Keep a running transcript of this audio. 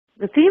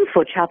The theme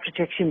for Child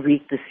Protection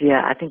Week this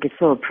year, I think it's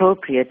so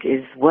appropriate,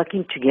 is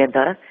working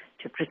together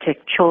to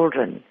protect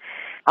children.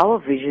 Our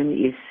vision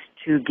is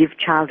to give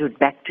childhood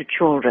back to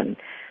children.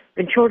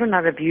 When children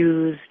are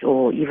abused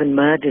or even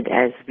murdered,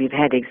 as we've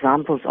had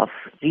examples of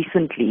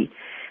recently,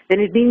 then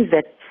it means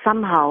that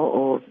somehow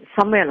or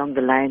somewhere along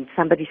the line,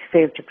 somebody's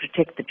failed to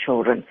protect the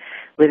children,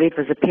 whether it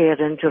was a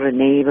parent or a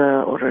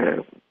neighbor or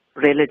a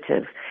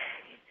relative.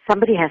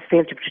 Somebody has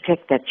failed to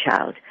protect that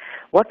child.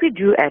 What we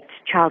do at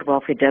Child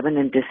Welfare Durban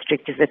and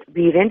District is that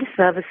we render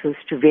services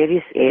to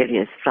various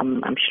areas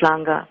from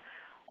Umhlanga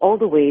all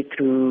the way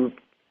through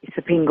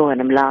Isipingo and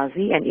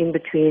Umlazi, and in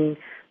between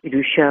we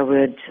do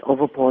Sherwood,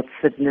 Overport,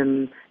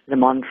 Sydenham,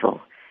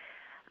 Lamontville.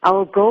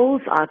 Our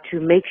goals are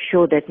to make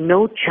sure that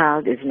no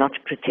child is not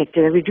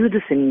protected, and we do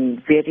this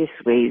in various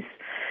ways.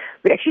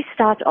 We actually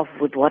start off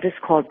with what is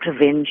called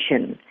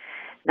prevention.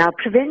 Now,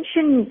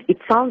 prevention, it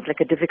sounds like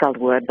a difficult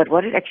word, but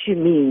what it actually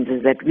means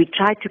is that we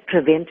try to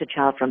prevent a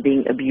child from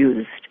being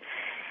abused.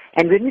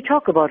 And when we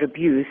talk about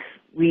abuse,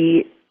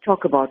 we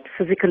talk about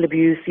physical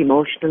abuse,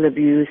 emotional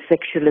abuse,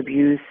 sexual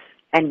abuse,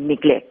 and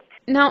neglect.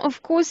 Now,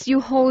 of course, you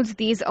hold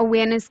these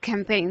awareness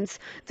campaigns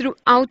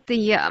throughout the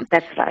year.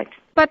 That's right.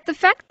 But the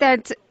fact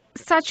that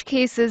such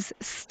cases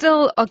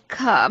still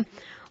occur,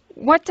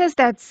 what does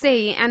that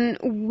say, and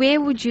where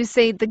would you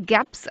say the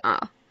gaps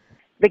are?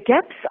 The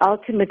gaps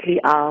ultimately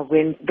are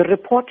when the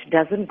report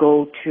doesn't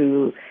go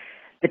to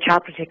the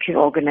Child Protection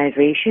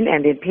Organization,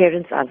 and their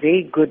parents are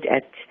very good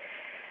at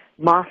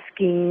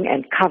masking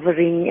and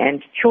covering,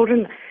 and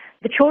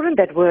the children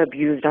that were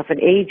abused of an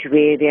age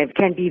where they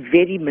can be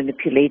very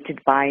manipulated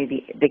by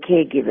the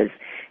caregivers.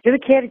 The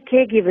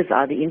caregivers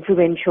are the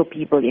influential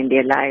people in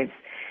their lives.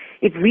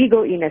 If we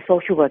go in as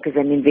social workers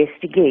and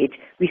investigate,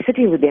 we're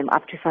sitting with them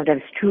up to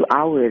sometimes 2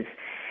 hours.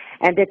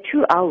 And that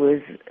 2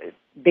 hours,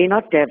 they're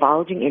not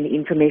divulging any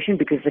information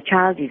because the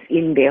child is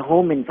in their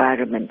home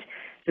environment.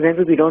 So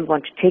remember, we don't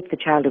want to take the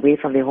child away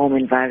from their home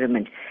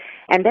environment.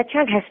 And that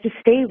child has to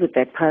stay with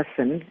that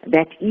person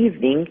that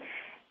evening,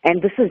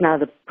 and this is now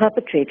the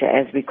perpetrator,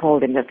 as we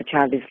call them, that the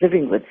child is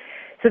living with.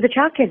 So the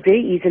child can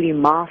very easily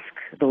mask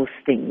those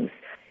things.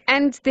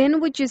 And then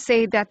would you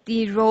say that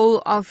the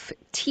role of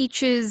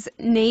teachers,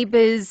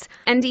 neighbors,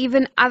 and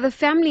even other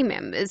family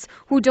members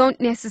who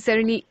don't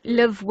necessarily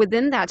live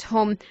within that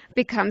home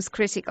becomes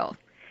critical?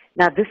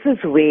 Now, this is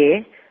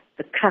where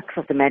the crux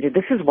of the matter,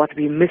 this is what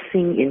we're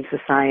missing in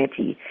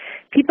society.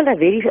 People are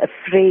very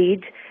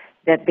afraid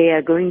that they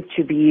are going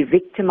to be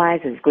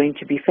victimized, there's going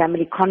to be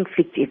family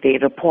conflict if they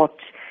report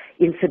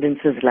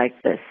incidences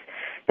like this.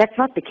 That's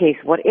not the case.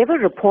 Whatever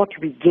report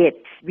we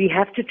get, we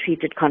have to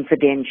treat it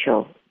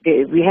confidential.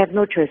 We have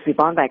no choice. We're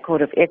bound by a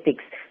code of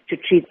ethics to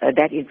treat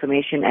that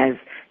information as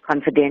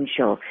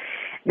confidential.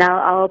 Now,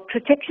 our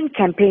protection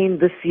campaign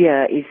this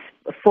year is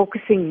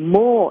focusing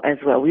more as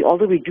well.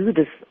 Although we do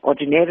this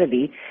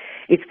ordinarily,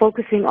 it's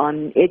focusing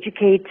on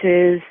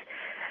educators,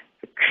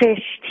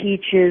 creche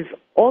teachers,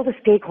 all the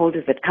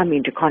stakeholders that come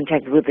into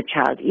contact with the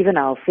child, even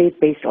our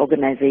faith-based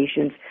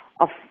organizations,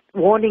 of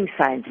warning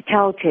signs,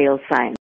 telltale signs.